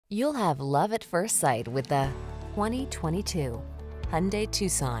You'll have love at first sight with the 2022 Hyundai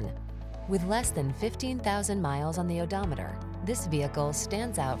Tucson. With less than 15,000 miles on the odometer, this vehicle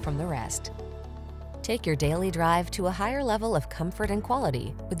stands out from the rest. Take your daily drive to a higher level of comfort and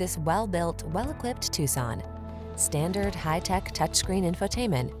quality with this well-built, well-equipped Tucson. Standard high-tech touchscreen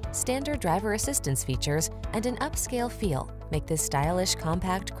infotainment, standard driver assistance features, and an upscale feel make this stylish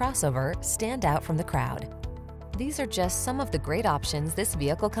compact crossover stand out from the crowd. These are just some of the great options this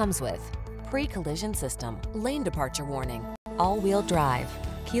vehicle comes with: pre-collision system, lane departure warning, all-wheel drive,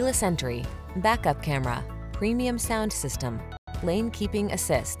 keyless entry, backup camera, premium sound system, lane keeping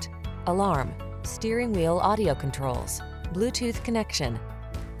assist, alarm, steering wheel audio controls, Bluetooth connection.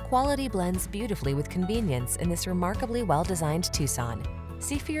 Quality blends beautifully with convenience in this remarkably well-designed Tucson.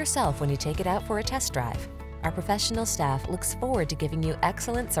 See for yourself when you take it out for a test drive. Our professional staff looks forward to giving you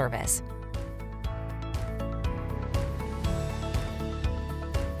excellent service.